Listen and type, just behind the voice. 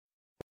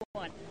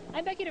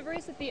I'm Becky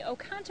DeVries at the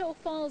Oconto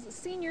Falls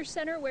Senior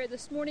Center, where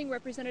this morning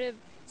Representative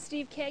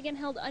Steve Kagen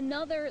held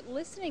another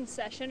listening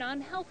session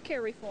on health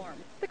care reform.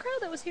 The crowd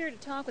that was here to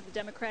talk with the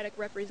Democratic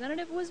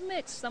representative was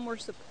mixed. Some were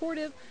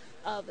supportive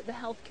of the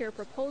health care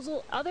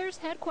proposal. Others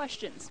had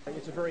questions.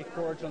 It's a very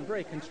cordial and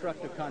very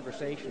constructive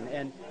conversation,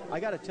 and I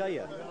got to tell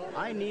you,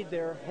 I need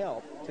their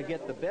help to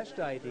get the best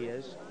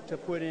ideas to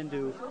put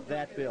into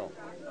that bill.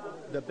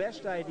 The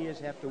best ideas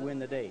have to win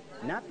the day.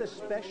 Not the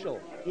special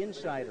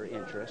insider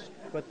interest,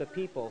 but the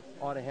people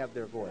ought to have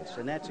their voice,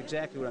 and that's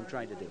exactly what I'm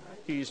trying to do.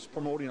 He's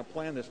promoting a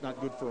plan that's not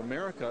good for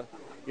America.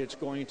 It's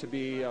going to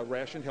be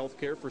rationed health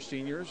care for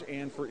seniors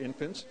and for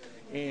infants,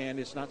 and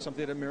it's not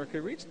something that America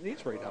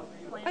needs right now.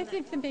 I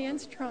think the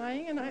man's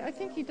trying, and I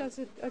think he does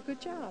a good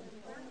job.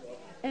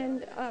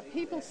 And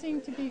people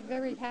seem to be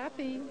very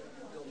happy,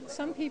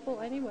 some people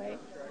anyway,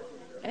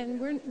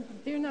 and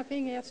they're not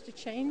being asked to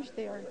change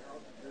their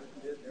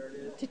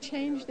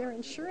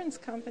insurance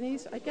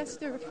companies. I guess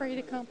they're afraid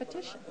of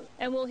competition.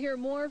 And we'll hear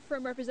more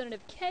from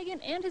Representative Kagen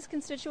and his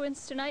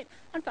constituents tonight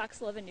on Fox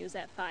 11 News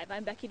at 5.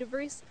 I'm Becky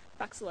DeVries,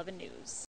 Fox 11 News.